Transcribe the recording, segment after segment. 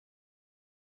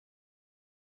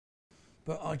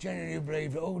But I genuinely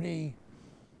believe that all the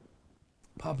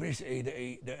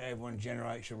publicity that everyone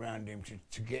generates around him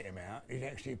to get him out is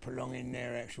actually prolonging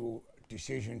their actual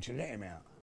decision to let him out.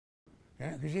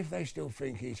 Yeah, because if they still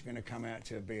think he's going to come out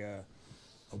to be a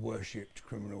worshipped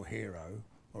criminal hero,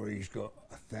 or he's got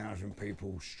 1,000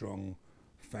 people strong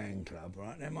fan club,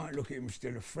 right? They might look at him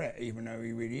still a threat, even though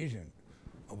he really isn't.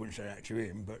 I wouldn't say that to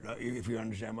him, but like, if you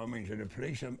understand what I mean. So the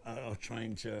police are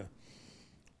trained to,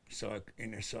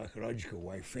 in a psychological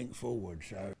way, think forward.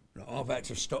 So like, I've had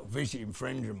to stop visiting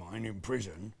friends of mine in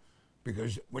prison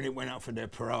because when it went up for their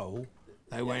parole,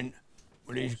 they went,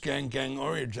 well, he's gang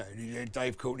orientated.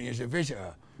 Dave Courtney as a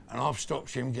visitor. And I've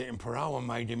stopped him getting parole and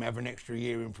made him have an extra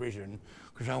year in prison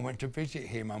because I went to visit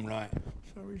him. I'm like,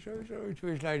 sorry to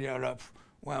his lady. I'm like,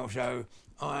 wow. So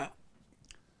I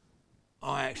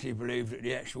actually believe that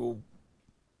the actual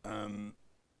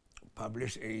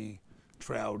publicity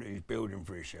trail that he's building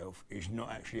for himself is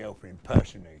not actually helping him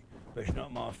personally. But it's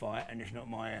not my fight, and it's not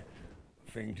my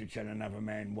thing to tell another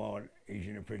man while he's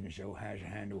in a prison cell how to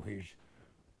handle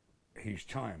his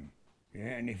time. Yeah,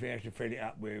 and if he has to fill it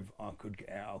up with, I could get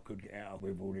out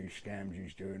with all these scams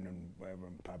he's doing and whatever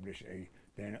and publicity,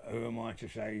 then who am I to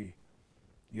say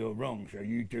you're wrong? So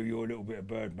you do your little bit of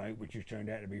bird, mate, which has turned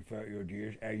out to be 30 odd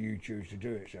years, how you choose to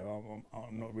do it. So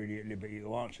I'm not really at liberty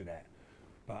to answer that.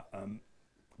 But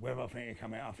whether I think he'll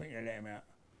come out, I think they'll let him out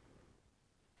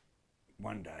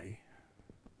one day.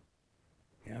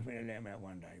 Yeah, I think they'll let him out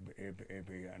one day, but he'll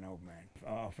be an old man.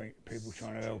 I think people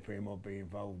trying to help him or be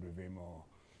involved with him or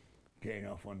getting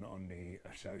off on the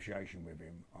association with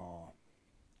him are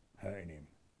hurting him.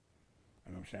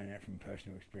 And I'm saying that from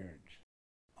personal experience.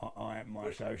 My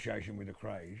association with the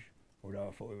Krays, although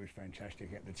I thought it was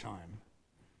fantastic at the time,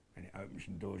 and it opened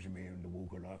some doors to me in the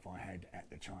walk of life I had at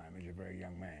the time as a very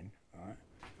young man, right?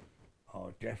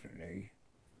 I definitely,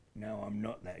 now I'm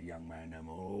not that young man no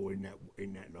more, or in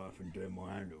that life and doing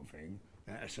my own little thing,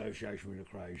 that association with the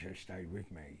Krays has stayed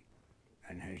with me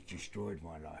and has destroyed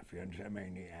my life. You understand what I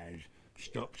mean? It has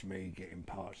stopped me getting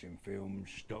parts in films,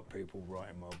 stopped people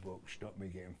writing my books, stopped me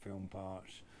getting film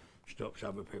parts, stops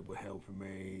other people helping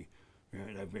me. You know,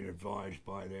 they've been advised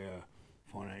by their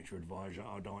financial advisor,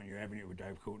 I don't want you having it with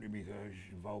Dave Courtney because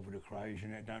you're involved with the Krays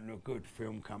and that don't look good.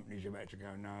 Film companies are about to go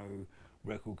no,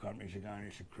 record companies are going,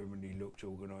 it's a criminally looked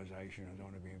organisation, I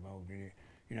don't want to be involved in it.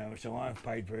 You know, so I've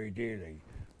paid very dearly,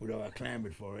 although I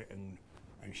clamoured for it and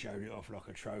showed it off like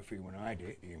a trophy when I had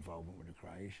it, the involvement with the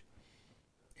Krays.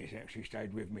 It's actually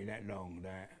stayed with me that long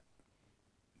that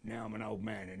now I'm an old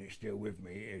man and it's still with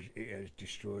me. It has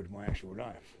destroyed my actual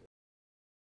life.